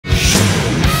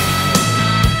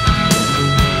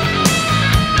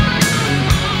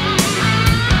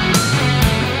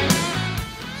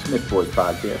Boys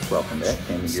Podcast. Welcome back.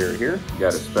 Cam and Garrett here. We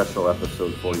got a special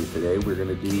episode for you today. We're going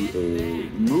to do a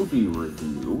movie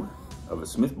review of a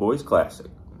Smith Boys classic,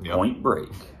 Point Break.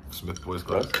 Smith Boys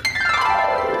classic.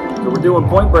 So we're doing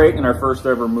Point Break in our first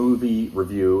ever movie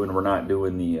review, and we're not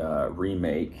doing the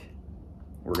remake.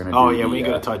 We're going to do we ain't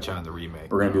going to touch on the remake.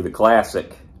 We're going to do the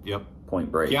classic. Yep. Point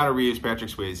Break. Keanu Reeves, Patrick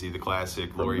Swayze, the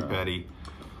classic, Lori Petty.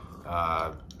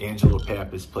 Angelo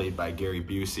Pappas, played by Gary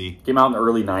Busey. Came out in the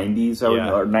early 90s,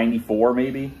 or 94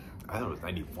 maybe? I thought it was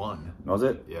 91. Was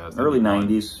it? Yeah, it was early 91.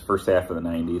 90s, first half of the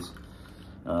 90s.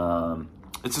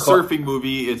 It's a surfing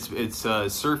movie. It's a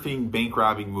surfing bank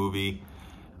robbing movie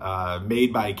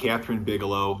made by Catherine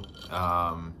Bigelow.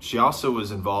 She also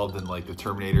was involved in like the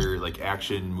Terminator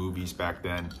action movies back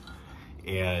then,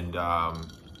 and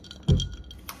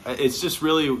it's just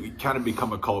really kind of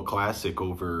become a cult classic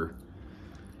over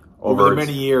the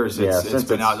many years. It's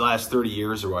been out the last 30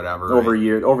 years or whatever.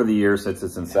 Over the years since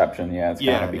its inception, it's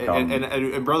kind of become.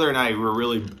 And brother and I were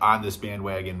really on this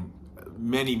bandwagon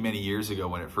many years ago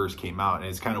when it first came out, and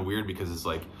it's kind of weird because it's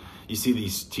like you see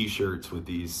these T-shirts with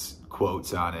these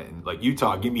quotes on it, and like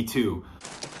Utah, give me two.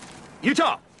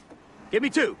 Utah, give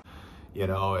me two. You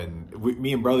know, and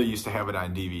me and brother used to have it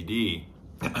on DVD,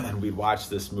 and we'd watch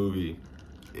this movie.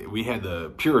 We had the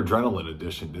Pure Adrenaline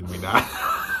edition, didn't we not?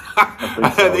 I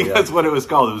think that's what it was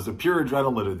called. It was the Pure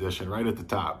Adrenaline edition right at the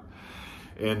top.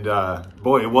 And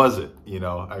boy, it was it. You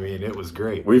know, I mean, it was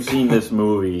great. We've seen this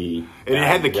movie. And it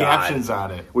had the captions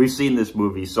on it. We've seen this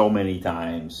movie so many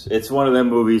times. It's one of them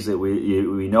movies that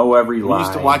we know every line. We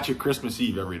used to watch it Christmas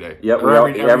Eve every day. Yep,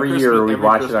 every year we'd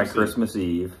watch it on Christmas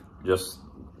Eve. Just,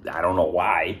 I don't know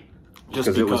why. Just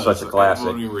because it was such a classic.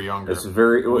 When we were younger. It's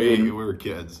we were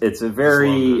kids. It's a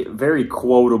very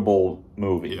quotable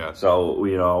movie. Yeah. So,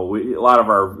 you know, a lot of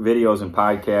our videos and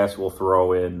podcasts will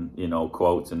throw in, you know,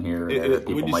 quotes in here.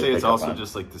 Would you say it's also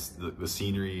just like the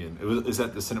scenery and is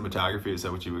that the cinematography? Is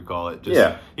that what you would call it?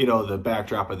 Just, you know, the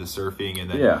backdrop of the surfing,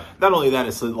 and then not only that,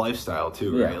 it's the lifestyle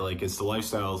too, right? Like it's the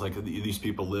lifestyles. Like these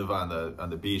people live on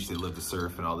the beach. They live to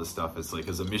surf and all this stuff. It's like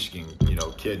as a Michigan, you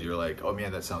know, kid, you're like, oh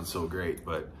man, that sounds so great,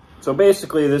 but. So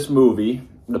basically this movie,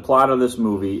 the plot of this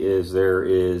movie is there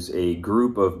is a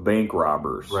group of bank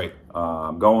robbers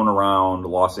going around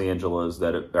Los Angeles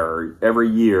that are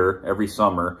every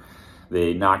summer,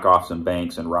 they knock off some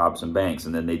banks and rob some banks,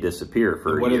 and then they disappear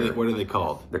for a year. What are they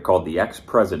called? They're called the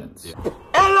Ex-Presidents. Yeah.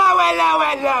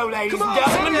 Hello, ladies and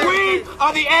gentlemen. We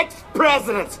are the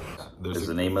Ex-Presidents. This is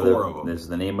the name of the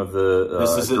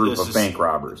group of bank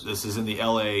robbers. This is in the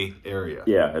LA area.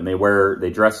 Yeah, and they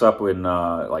dress up in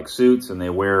like suits, and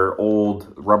they wear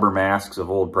old rubber masks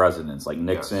of old presidents like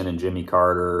Nixon and Jimmy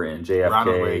Carter and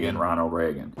JFK and Ronald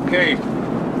Reagan. Okay,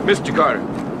 Mr. Carter.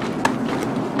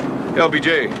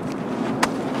 LBJ.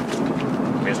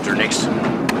 Mr.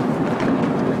 Nixon.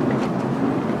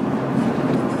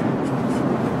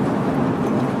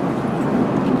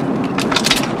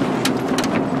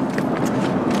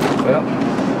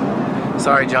 Well,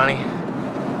 sorry, Johnny.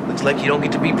 Looks like you don't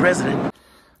get to be president.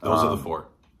 Those are the four.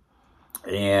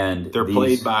 And they're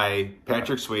played by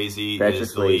Patrick Swayze.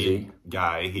 The lead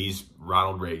guy. He's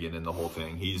Ronald Reagan in the whole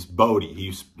thing. He's Bodie.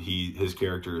 His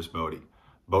character is Bodie.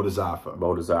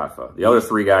 Bodhisattva. The other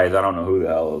three guys, I don't know who the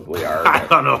hell they are. I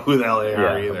don't know who the hell they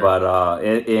are either. But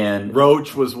and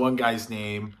Roach was one guy's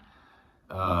name.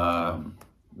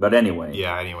 But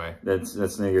anyway,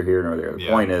 that's neither here nor there. The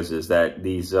point is that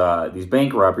these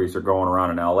bank robberies are going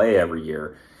around in LA every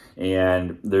year,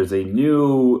 and there's a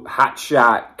new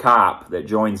hotshot cop that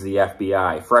joins the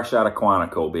FBI, fresh out of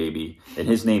Quantico, baby, and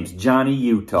his name's Johnny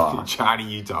Utah. Johnny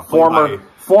Utah,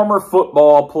 former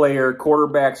football player,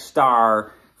 quarterback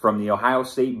star from the Ohio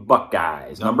State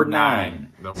Buckeyes, number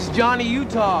 9. It's Johnny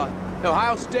Utah,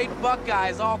 Ohio State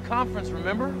Buckeyes, all conference,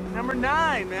 remember? Number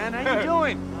 9, man. How you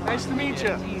doing? Nice to meet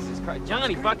you. Jesus Christ.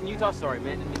 Johnny fucking Utah, sorry,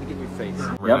 man. Didn't mean to get in your face.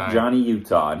 Yep, Johnny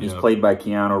Utah. He's played by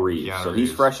Keanu Reeves.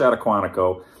 He's fresh out of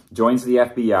Quantico, joins the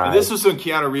FBI. And this was when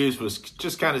Keanu Reeves was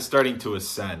just kind of starting to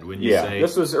ascend, when you say.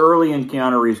 This was early in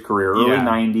Keanu Reeves' career, early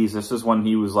 90s. This is when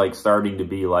he was like starting to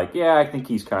be like, I think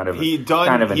he's kind of he had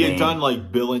done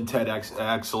like Bill and Ted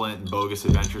Excellent and Bogus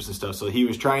Adventures and stuff. So he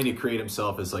was trying to create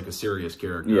himself as like a serious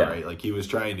character, right? Like he was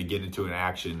trying to get into an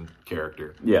action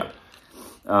character. Yeah.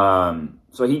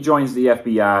 So he joins the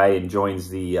FBI and joins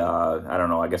the, I don't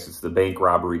know, I guess it's the bank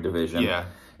robbery division. Yeah.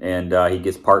 And he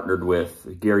gets partnered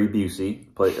with Gary Busey,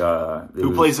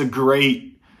 who plays a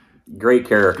great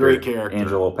character,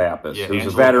 Angelo Pappas, who's a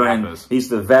veteran. He's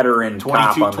the veteran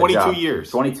cop on the 22 job.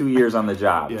 years. 22 years on the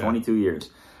job. 22 years.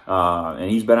 And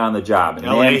he's been on the job. And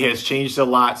LA has changed a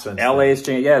lot since LA has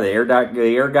changed. Yeah, the air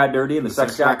got dirty and the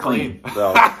sex got clean.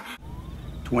 So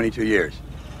 22 years.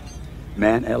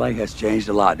 Man, LA has changed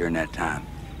a lot during that time.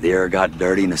 The air got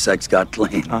dirty and the sex got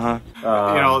clean. You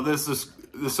know, there's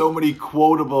so many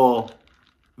quotable.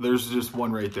 There's just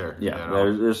one right there. Yeah, you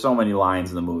know? there's so many lines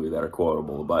in the movie that are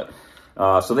quotable. But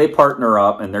so they partner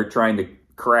up and they're trying to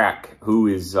crack who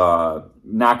is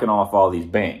knocking off all these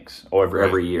banks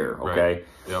every year. Okay,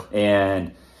 yep.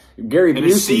 And Gary Busey,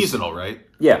 it's seasonal, right?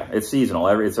 Yeah, it's seasonal.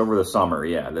 It's over the summer,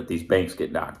 yeah, that these banks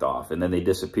get knocked off. And then they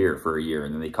disappear for a year,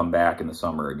 and then they come back in the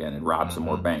summer again and rob some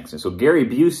more banks. And so Gary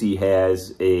Busey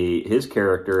his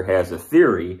character has a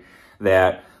theory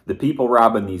that the people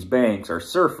robbing these banks are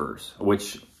surfers,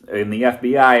 which in the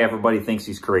FBI, everybody thinks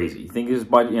he's crazy. He gets a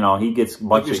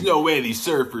bunch There's no way these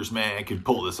surfers, man, can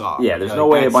pull this off. Yeah, there's no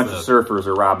way a bunch of surfers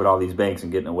are robbing all these banks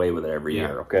and getting away with it every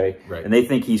year, okay? Right. And they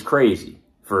think he's crazy.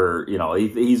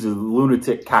 He's a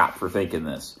lunatic cop for thinking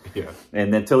this. Yeah.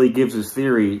 And until he gives his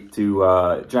theory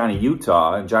to Johnny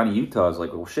Utah, and Johnny Utah is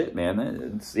like, well, shit, man,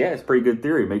 it's a pretty good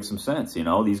theory. It makes some sense, you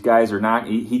know. These guys are not,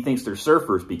 he thinks they're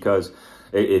surfers because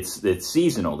it's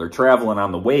seasonal. They're traveling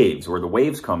on the waves, where the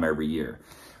waves come every year,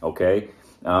 okay?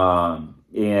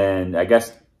 And I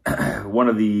guess one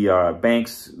of the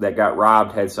banks that got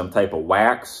robbed had some type of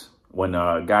wax. When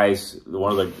one of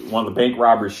the bank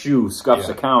robbers' shoes scuffs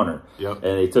the counter, and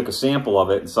they took a sample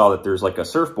of it and saw that there's like a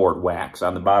surfboard wax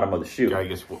on the bottom of the shoe. Guy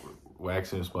gets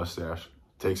wax in his mustache,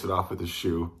 takes it off with his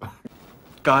shoe.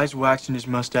 Guy's waxing his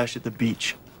mustache at the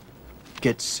beach,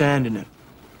 gets sand in it,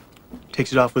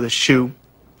 takes it off with his shoe.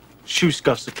 Shoe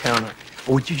scuffs the counter.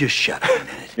 Or would you just shut up a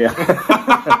minute? Yeah.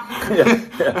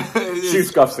 Shoe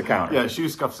scuffs the counter. Yeah, shoe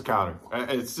scuffs the counter.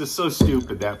 It's just so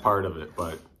stupid, that part of it,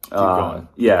 but.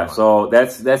 So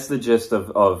that's the gist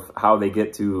of how they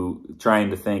get to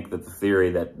trying to think that the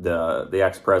theory that the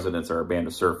ex-presidents are a band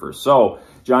of surfers. So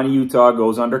Johnny Utah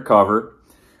goes undercover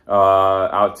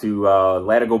out to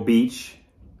Latigo Beach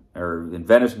or in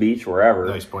Venice Beach, wherever.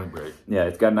 Nice Point Break. Yeah,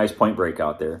 it's got a nice Point Break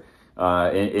out there,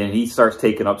 and he starts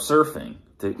taking up surfing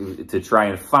to try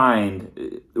and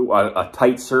find a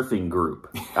tight surfing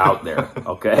group out there.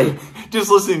 Okay, just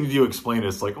listening to you explain it,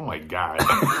 it's like, oh my god.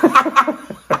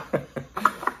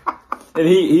 And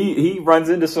he runs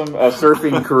into some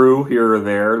surfing crew here or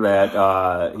there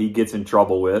that he gets in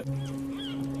trouble with.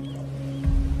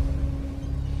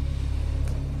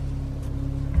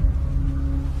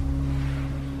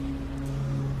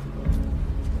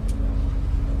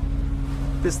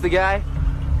 This the guy?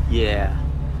 Yeah.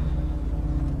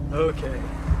 Okay.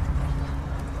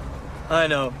 I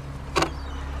know.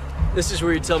 This is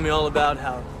where you tell me all about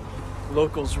how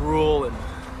locals rule and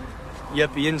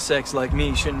yuppie insects like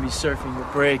me shouldn't be surfing the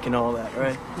break and all that,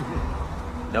 right?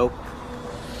 Nope.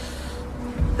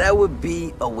 That would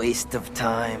be a waste of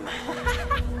time.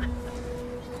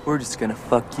 We're just gonna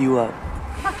fuck you up.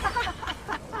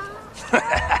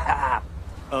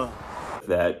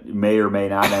 That may or may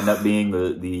not end up being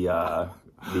the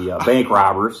bank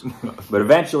robbers, but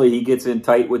eventually he gets in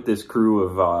tight with this crew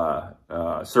of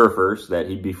surfers that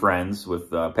he befriends with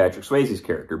Patrick Swayze's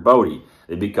character, Bodie.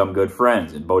 They become good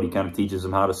friends, and Bodie kind of teaches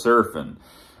him how to surf, and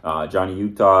Johnny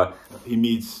Utah... He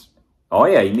meets... Oh,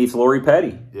 yeah, he meets Lori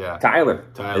Petty. Yeah. Tyler.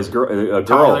 His a girl.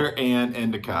 Tyler and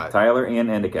Endicott. Tyler and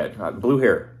Endicott. Blue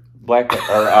hair. Black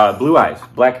hair, blue eyes.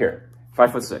 Black hair.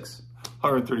 5'6".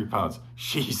 130 pounds.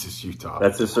 Jesus, Utah.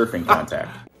 That's his surfing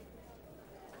contact.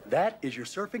 That is your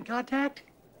surfing contact?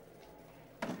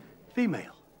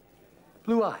 Female.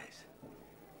 Blue eyes.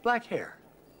 Black hair.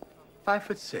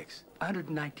 5'6",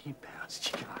 119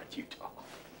 pounds. God, Utah.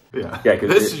 Yeah.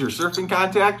 This is your surfing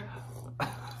contact?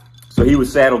 So he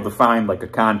was saddled to find like a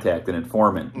contact, an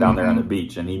informant down there on the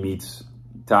beach, and he meets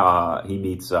Tyler. He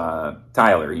meets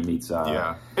and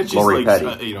she's Lori like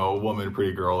Petty. A woman, a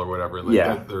pretty girl or whatever.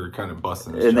 Like they're kind of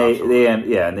busting this and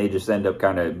they just end up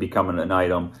kind of becoming an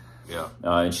item. Yeah.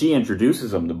 And she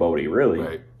introduces him to Bodie, really.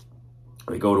 Right.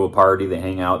 They go to a party, they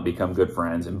hang out, become good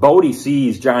friends. And Bodie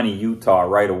sees Johnny Utah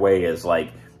right away as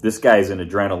like, this guy's an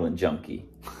adrenaline junkie.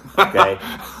 Okay?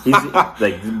 He's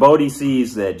like, Bodie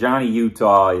sees that Johnny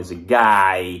Utah is a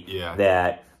guy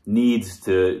that needs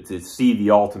to see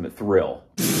the ultimate thrill.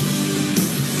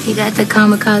 You got the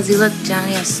kamikaze look,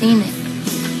 Johnny. I've seen it.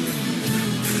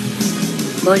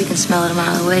 Bodie can smell it a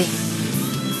mile away.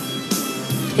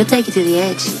 He'll take you to the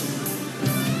edge.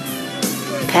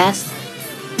 Past.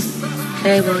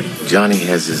 Hey, Bodie. Johnny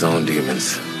has his own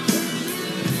demons.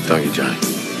 Don't you, Johnny?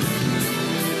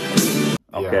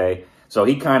 Okay. So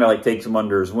he kind of like takes him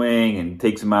under his wing and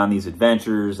takes him on these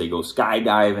adventures. They go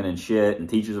skydiving and shit and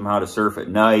teaches him how to surf at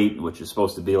night, which is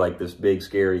supposed to be like this big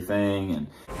scary thing.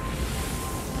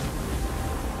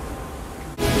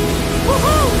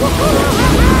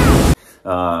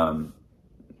 And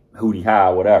hootie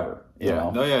ha, whatever. You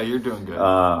know? No, yeah, you're doing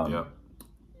good.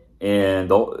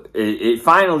 And it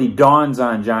finally dawns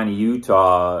on Johnny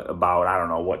Utah about, I don't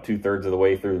know, what, 2/3 of the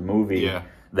way through the movie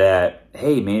that,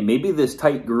 hey, man, maybe this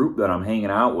tight group that I'm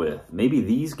hanging out with, maybe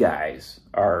these guys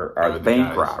are the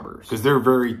bank robbers. Because they're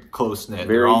very close-knit.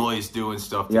 They're always doing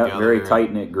stuff together. Yeah, very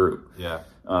tight-knit group. Yeah.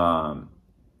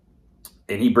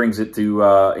 And he brings it to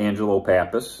Angelo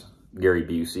Pappas, Gary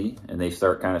Busey, and they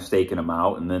start kind of staking him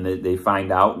out, and then they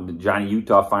find out, and Johnny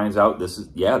Utah finds out this is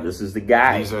the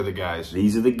guy. These are the guys.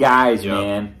 These are the guys,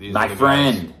 man. My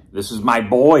friend. Guys. This is my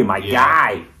boy, my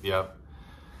guy. Yep.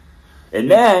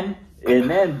 And then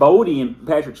Bodie and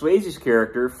Patrick Swayze's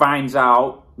character finds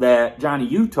out that Johnny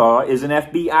Utah is an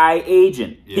FBI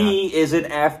agent. Yeah. He is an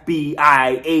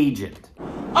FBI agent.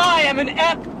 I am an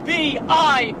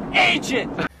FBI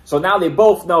agent. So now they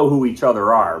both know who each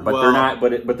other are, but they're not.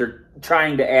 But they're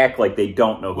trying to act like they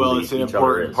don't know who each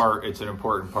other is. It's an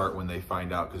important part when they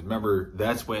find out, because remember,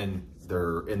 that's when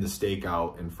they're in the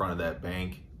stakeout in front of that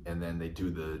bank, and then they do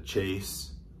the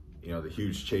chase. You know, the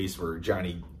huge chase where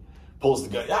Johnny pulls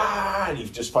the gun, and he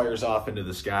just fires off into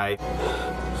the sky.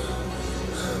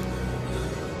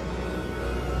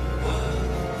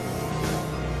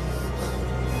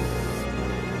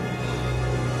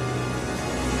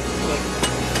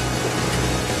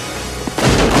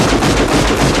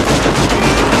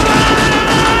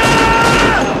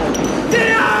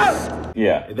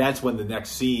 Yeah. And that's when the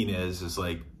next scene is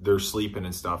like they're sleeping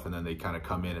and stuff, and then they kind of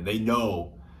come in and they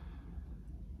know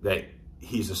that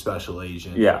he's a special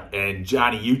agent. Yeah. And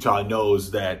Johnny Utah knows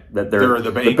that they're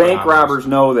the bank robbers. The bank robbers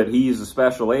know that he's a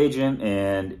special agent,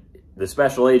 and the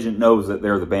special agent knows that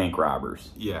they're the bank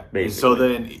robbers. Yeah. Basically. And so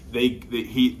then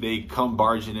they come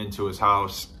barging into his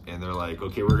house, and they're like,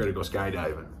 okay, we're going to go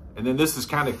skydiving. And then this is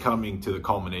kind of coming to the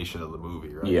culmination of the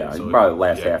movie, right? Yeah, so probably the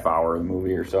last half hour of the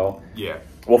movie or so. Yeah.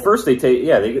 Well, first they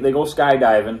go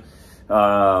skydiving,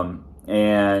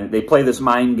 and they play this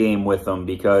mind game with them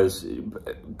because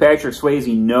Patrick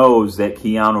Swayze knows that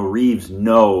Keanu Reeves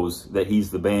knows that he's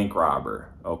the bank robber.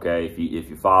 Okay, if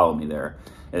you follow me there,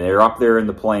 and they're up there in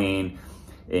the plane,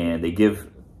 and they give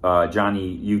Johnny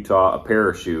Utah a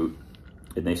parachute,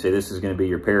 and they say, "This is going to be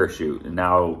your parachute," and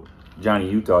now Johnny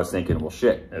Utah is thinking, well,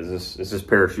 shit, is this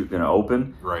parachute going to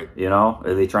open? Right. You know,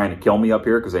 are they trying to kill me up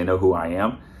here because they know who I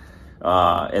am?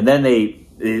 And then the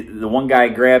one guy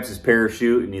grabs his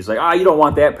parachute, and he's like, you don't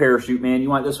want that parachute, man. You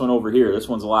want this one over here. This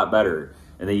one's a lot better.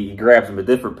 And then he grabs him a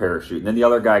different parachute. And then the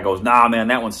other guy goes, nah, man,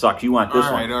 that one sucks. You want this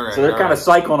one. All right, so they're kind of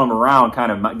cycling him around,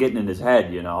 kind of getting in his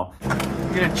head, you know.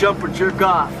 You're going to jump or jerk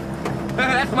off.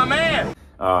 That's my man.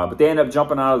 But they end up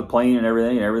jumping out of the plane and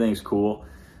everything's cool.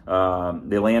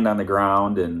 They land on the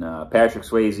ground, and Patrick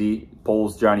Swayze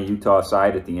pulls Johnny Utah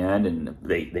aside at the end, and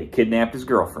they kidnapped his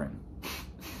girlfriend.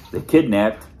 They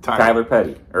kidnapped Tyler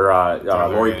Petty, or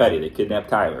Lori Petty. They kidnapped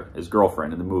Tyler, his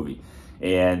girlfriend, in the movie.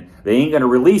 And they ain't going to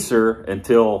release her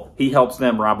until he helps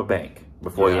them rob a bank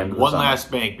before the end of the summer. One last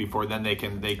bank before then they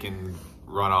can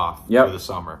run off for the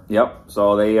summer. Yep.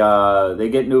 So they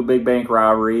get into a big bank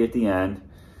robbery at the end.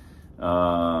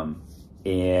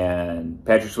 And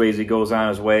Patrick Swayze goes on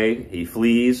his way. He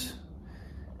flees.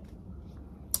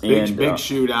 Big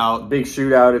shootout. Big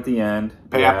shootout at the end.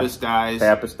 Pappas dies.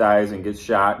 Pappas dies and gets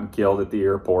shot and killed at the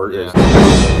airport. Yeah.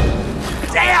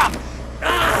 Damn!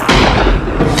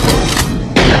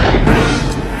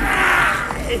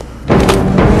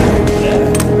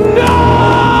 No!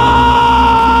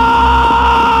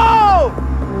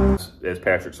 As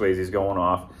Patrick Swayze's going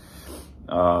off.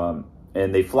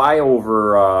 And they fly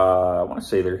over, I want to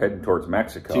say they're heading towards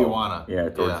Mexico.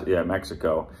 Tijuana. Yeah,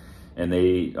 Mexico. And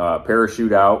they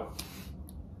parachute out,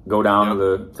 go down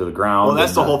to the ground. Well,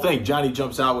 that's the whole thing. Johnny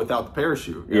jumps out without the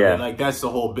parachute. Yeah. I mean, like, that's the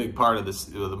whole big part of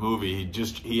the movie.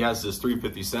 He has this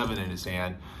 .357 in his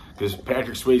hand because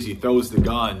Patrick Swayze throws the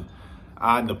gun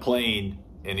on the plane,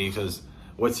 and he says,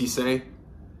 what's he say?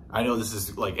 I know this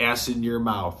is like acid in your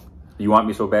mouth. You want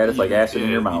me so bad it's like acid in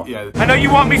your mouth. Yeah. I know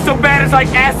you want me so bad it's like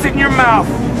acid in your mouth,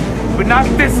 but not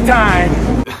this time.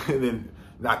 And then,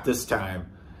 not this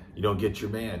time. You don't get your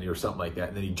man, or something like that.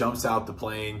 And then he jumps out the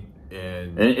plane,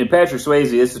 and Patrick Swayze,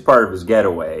 this is part of his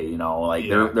getaway. You know, like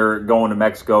they're going to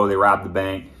Mexico. They rob the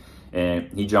bank,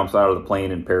 and he jumps out of the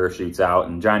plane and parachutes out.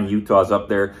 And Johnny Utah's up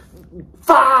there.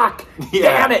 Fuck!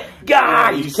 Damn it!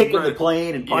 God! He's kicking the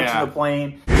plane and punching the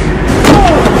plane.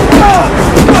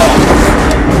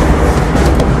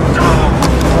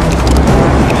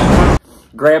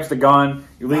 Grabs the gun.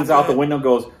 He leans out the window and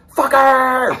goes,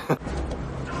 "Fucker!"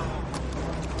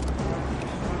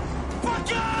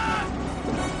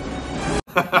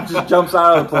 Just jumps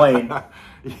out of the plane.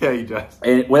 Yeah, he does.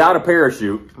 And without a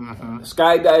parachute,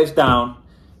 skydives down,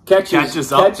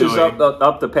 catches up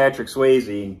to Patrick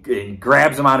Swayze and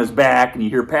grabs him on his back, and you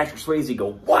hear Patrick Swayze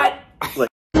go, "What?" Like,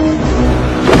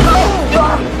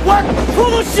 what?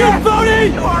 Pull the shit,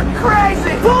 Bodie! You are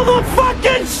crazy! Pull the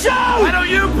fucking show! Why don't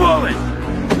you pull it?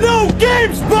 No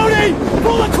games, Bodie!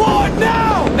 Pull the cord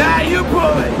now! Now you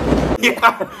pull it!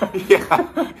 Yeah.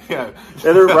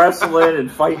 And they're wrestling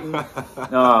and fighting.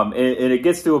 And it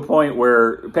gets to a point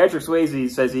where Patrick Swayze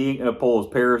says he ain't going to pull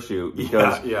his parachute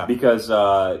because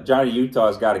Johnny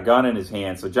Utah's got a gun in his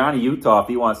hand. So Johnny Utah, if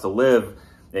he wants to live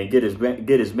and get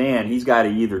his man, he's got to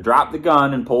either drop the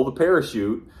gun and pull the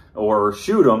parachute or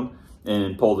shoot him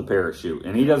and pull the parachute.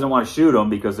 And he doesn't want to shoot him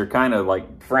because they're kind of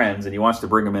like friends and he wants to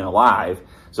bring him in alive.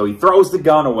 So he throws the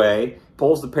gun away,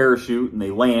 pulls the parachute, and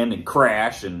they land and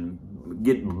crash and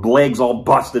get legs all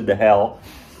busted to hell.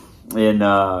 And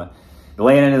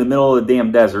land in the middle of the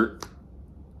damn desert.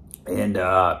 And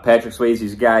Patrick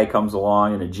Swayze's guy comes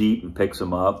along in a Jeep and picks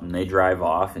him up, and they drive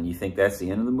off. And you think that's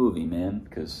the end of the movie, man?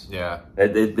 Because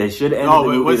they should end the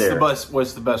movie there.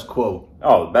 What's the best quote?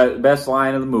 Oh, best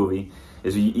line of the movie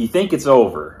is you think it's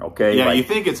over, okay? Yeah, like, you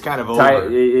think it's kind of over.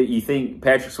 You think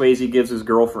Patrick Swayze gives his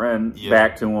girlfriend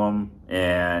back to him,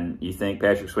 and you think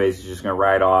Patrick Swayze is just going to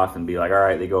ride off and be like, all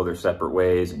right, they go their separate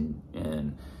ways,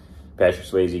 and Patrick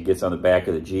Swayze gets on the back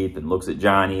of the Jeep and looks at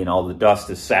Johnny, and all the dust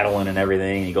is settling and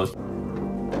everything, and he goes,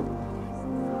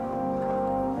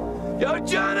 "Yo,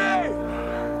 Johnny!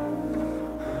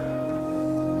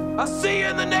 I'll see you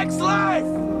in the next life!"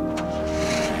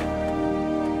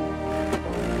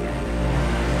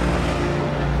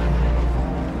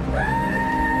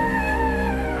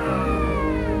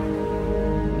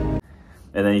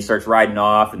 And then he starts riding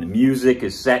off, and the music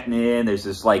is setting in. There's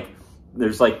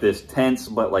this tense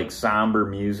but like somber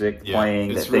music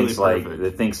playing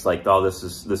that thinks like, oh, this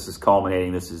is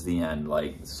culminating. This is the end.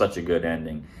 Like, such a good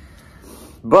ending.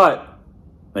 But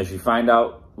as you find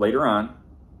out later on,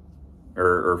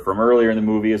 or from earlier in the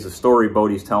movie, as the story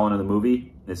Bodie's telling in the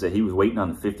movie, is that he was waiting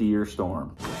on the 50-year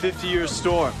storm. 50-year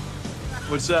storm.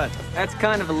 What's that? That's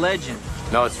kind of a legend.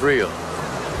 No, it's real.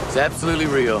 It's absolutely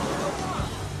real.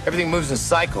 Everything moves in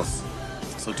cycles.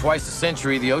 So twice a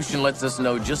century, the ocean lets us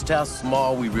know just how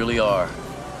small we really are.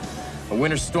 A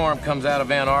winter storm comes out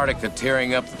of Antarctica,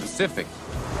 tearing up the Pacific.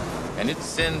 And it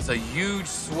sends a huge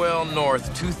swell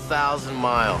north 2,000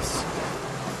 miles.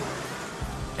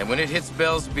 And when it hits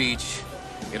Bells Beach,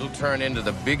 it'll turn into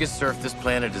the biggest surf this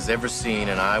planet has ever seen,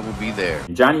 and I will be there.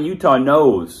 Johnny Utah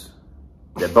knows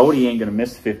that Bodie ain't gonna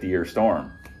miss the 50-year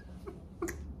storm.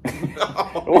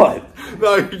 No. What?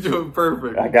 No, you're doing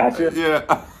perfect. I got you?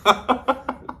 Yeah.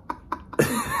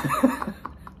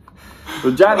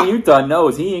 Well, Johnny Utah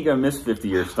knows he ain't gonna miss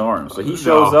 50-year storm. So he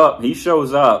shows up. He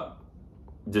shows up.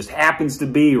 Just happens to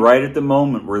be right at the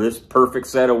moment where this perfect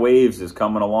set of waves is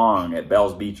coming along at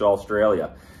Bells Beach,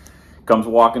 Australia. Comes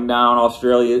walking down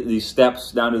Australia, these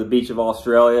steps down to the beach of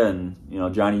Australia, and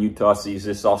Johnny Utah sees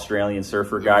this Australian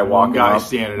surfer guy walking up.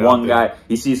 One guy,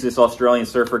 he sees this Australian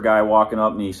surfer guy walking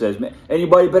up, and he says,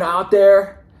 "Anybody been out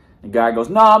there?" The guy goes,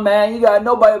 "Nah, man, you got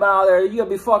nobody been out there. You gotta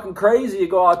be fucking crazy to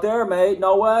go out there, mate.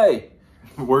 No way."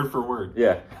 Word for word.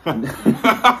 Yeah.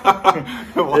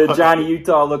 Johnny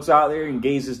Utah looks out there and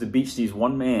gazes the beach, sees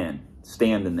one man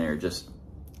standing there, just.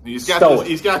 He's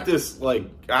got this, like,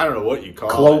 I don't know what you call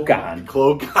cloak it. On.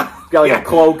 Cloak on. He's got like a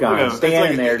cloak on,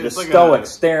 standing there, just like stoic,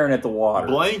 staring at the water.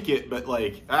 Blanket, but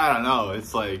like, I don't know,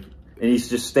 it's like. And he's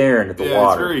just staring at the water. Yeah,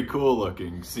 it's a very cool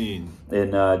looking scene.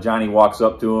 And Johnny walks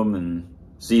up to him and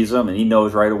sees him, and he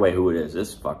knows right away who it is. This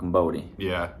is fucking Bodie.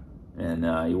 Yeah. And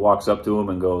he walks up to him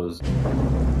and goes,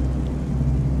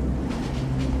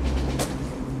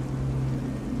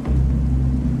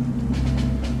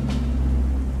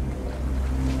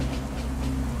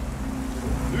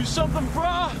 "Lose something,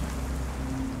 brah."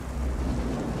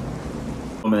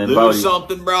 Lose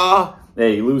something, brah.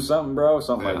 Hey, you lose something, bro?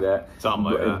 Something like that. Something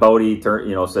like that. Bodie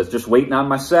says, "Just waiting on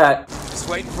my set." Just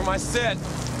waiting for my set.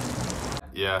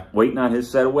 Yeah. Waiting on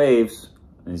his set of waves.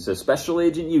 And he says, "Special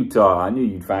Agent Utah, I knew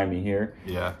you'd find me here."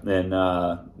 Yeah. Then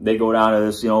they go down to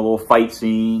this, little fight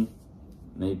scene.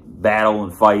 They battle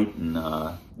and fight, and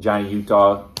Johnny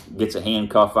Utah gets a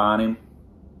handcuff on him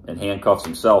and handcuffs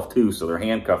himself too, so they're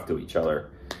handcuffed to each other.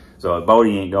 So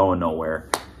Bodie ain't going nowhere.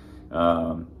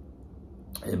 And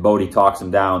Bodie talks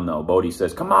him down, though. Bodie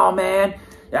says, "Come on, man.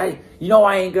 I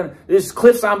ain't gonna, there's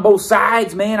cliffs on both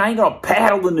sides, man. I ain't gonna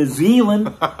paddle to New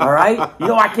Zealand, all right?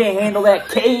 I can't handle that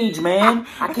cage, man.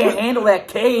 I can't handle that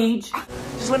cage."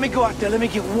 Just let me go out there. Let me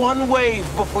get one wave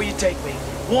before you take me.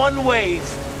 One wave.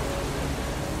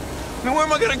 I mean, where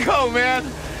am I gonna go, man?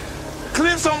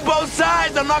 Cliffs on both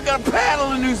sides. I'm not gonna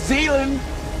paddle in New Zealand.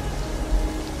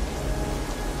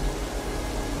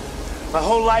 My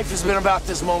whole life has been about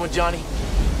this moment, Johnny.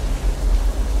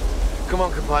 Come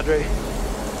on, compadre.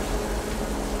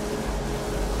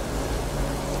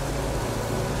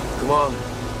 Come on.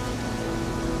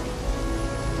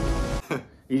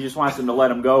 He just wants him to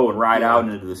let him go and ride out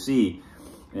into the sea.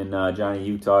 And Johnny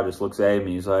Utah just looks at him and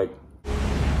he's like,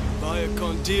 Vaya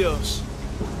con Dios.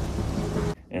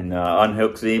 And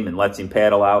unhooks him and lets him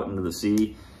paddle out into the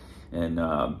sea. And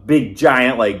big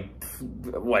giant, like,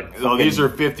 what? Oh, these are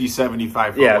 50,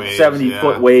 75 foot waves.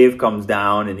 70-foot wave comes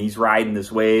down and he's riding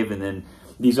this wave. And then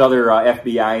these other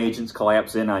FBI agents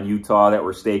collapse in on Utah that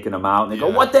were staking him out. And they go,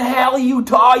 what the hell,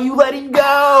 Utah? You let him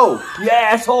go, you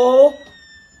asshole.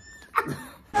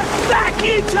 Back,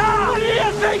 Utah! What do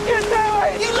you think you're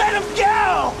doing? You let him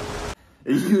go!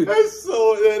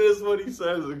 That is what he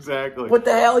says, exactly. What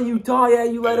the hell, Utah? Yeah,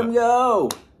 you let him go.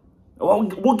 Well,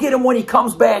 we'll get him when he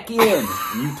comes back in. And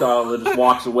Utah just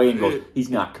walks away and goes, he's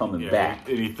not coming back.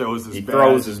 And he throws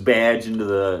his badge into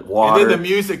the water. And then the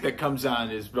music that comes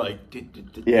on is like...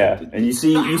 Yeah, and you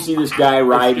see this guy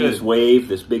riding this wave,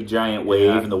 this big giant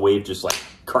wave, and the wave just like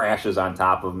crashes on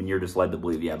top of him, and you're just led to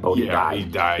believe, Bodhi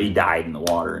died. He died in the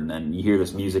water, and then you hear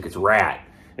this music, it's Rat.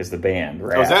 It's the band,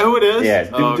 Rat. Oh, is that who it is? Yeah.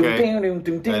 Oh, okay. I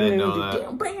didn't know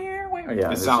that.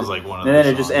 Yeah, it sounds like one of them. And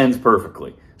then it just ends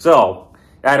perfectly. So...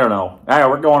 I don't know.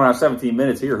 We're going on 17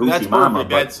 minutes here. That's Mama,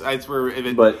 perfect. That's where.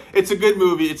 It's a good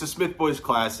movie. It's a Smith Boys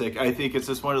classic. I think it's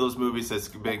just one of those movies that's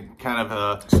been kind of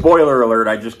a spoiler alert.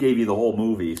 I just gave you the whole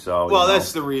movie, so well,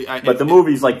 that's the but the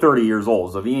movie's like 30 years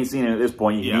old, so if you ain't seen it at this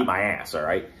point, you can eat my ass. All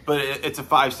right. But it's a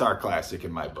 5-star classic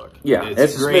in my book. Yeah,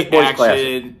 it's a great Smith Boys action,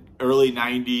 classic. Early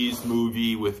 '90s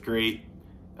movie with great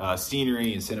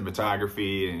scenery and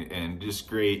cinematography and just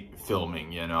great filming,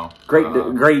 Great.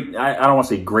 I don't want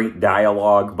to say great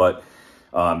dialogue, but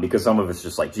because some of it's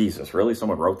just like, Jesus, really?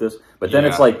 Someone wrote this? But then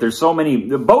it's like, there's so many.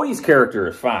 Bodhi's character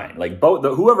is fine. Like,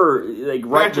 whoever, like,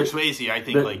 Patrick Swayze, I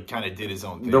think, like, kind of did his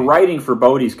own thing. The writing for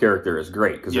Bodhi's character is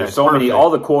great because there's so many. All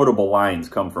the quotable lines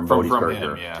come from Bodhi's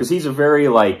character because he's a very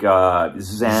like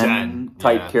Zen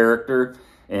type character.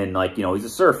 And, like, he's a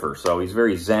surfer, so he's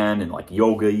very zen and, like,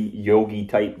 yogi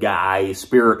type guy,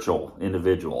 spiritual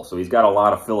individual. So he's got a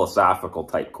lot of philosophical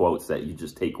type quotes that you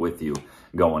just take with you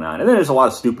going on. And then there's a lot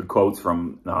of stupid quotes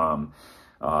from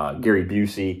Gary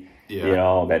Busey,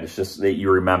 that it's just that you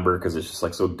remember because it's just,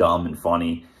 like, so dumb and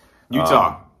funny.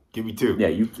 Utah, give me 2.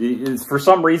 Yeah, for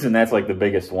some reason, that's, like, the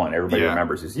biggest one everybody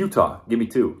remembers is Utah, give me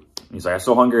 2. He's like, I'm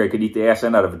so hungry I could eat the ass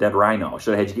end out of a dead rhino. I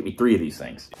should have had you get me 3 of these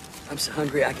things. I'm so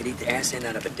hungry I could eat the ass end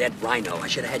out of a dead rhino. I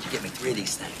should have had you get me 3 of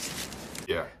these things.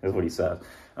 Yeah. That's what he says.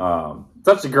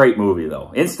 Such a great movie,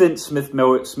 though. Instant Smith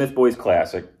Boys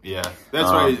classic. Yeah.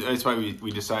 That's why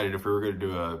we decided if we were going to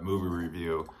do a movie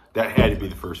review, that had to be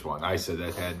the first one. I said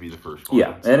that had to be the first one.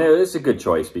 Yeah, so. And it's a good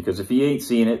choice because if you ain't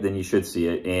seen it, then you should see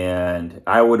it. And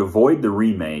I would avoid the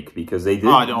remake because they did.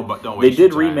 Oh, don't they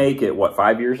did remake it. What,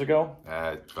 5 years ago?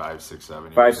 5, 6, 7.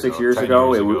 Years 5, 6 years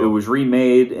ago. It was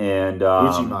remade, and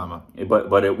Mama.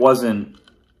 But it wasn't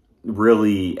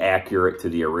really accurate to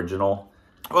the original.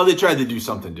 Well, they tried to do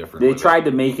something different. They tried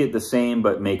to make it the same,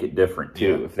 but make it different,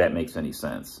 too, if that makes any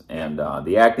sense. And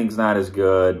the acting's not as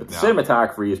good, but the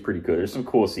cinematography is pretty good. There's some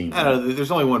cool scenes. I don't know, there's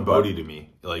only one Bodhi to me.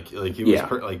 Like he was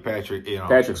like Patrick,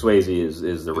 Patrick Swayze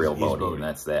is the real Bodhi, and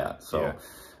that's that. So,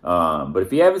 but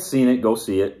if you haven't seen it, go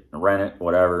see it, rent it,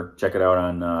 whatever. Check it out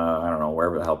on, I don't know,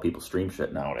 wherever the hell people stream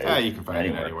shit nowadays. Yeah, you can find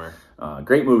it anywhere.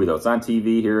 Great movie, though. It's on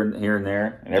TV here and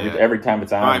there. And every time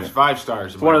it's on. 5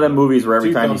 stars. It's one of them movies where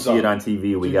every time you see it on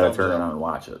TV, we got to turn it on and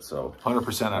watch it. So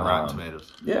 100% on Rotten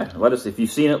Tomatoes. Yeah. If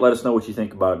you've seen it, let us know what you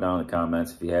think about it down in the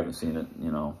comments. If you haven't seen it,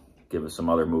 give us some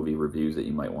other movie reviews that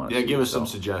you might want to see. Yeah, give us some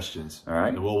suggestions. All right.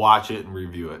 And we'll watch it and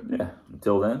review it. Yeah.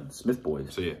 Until then, Smith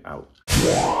Boys. See ya. Out.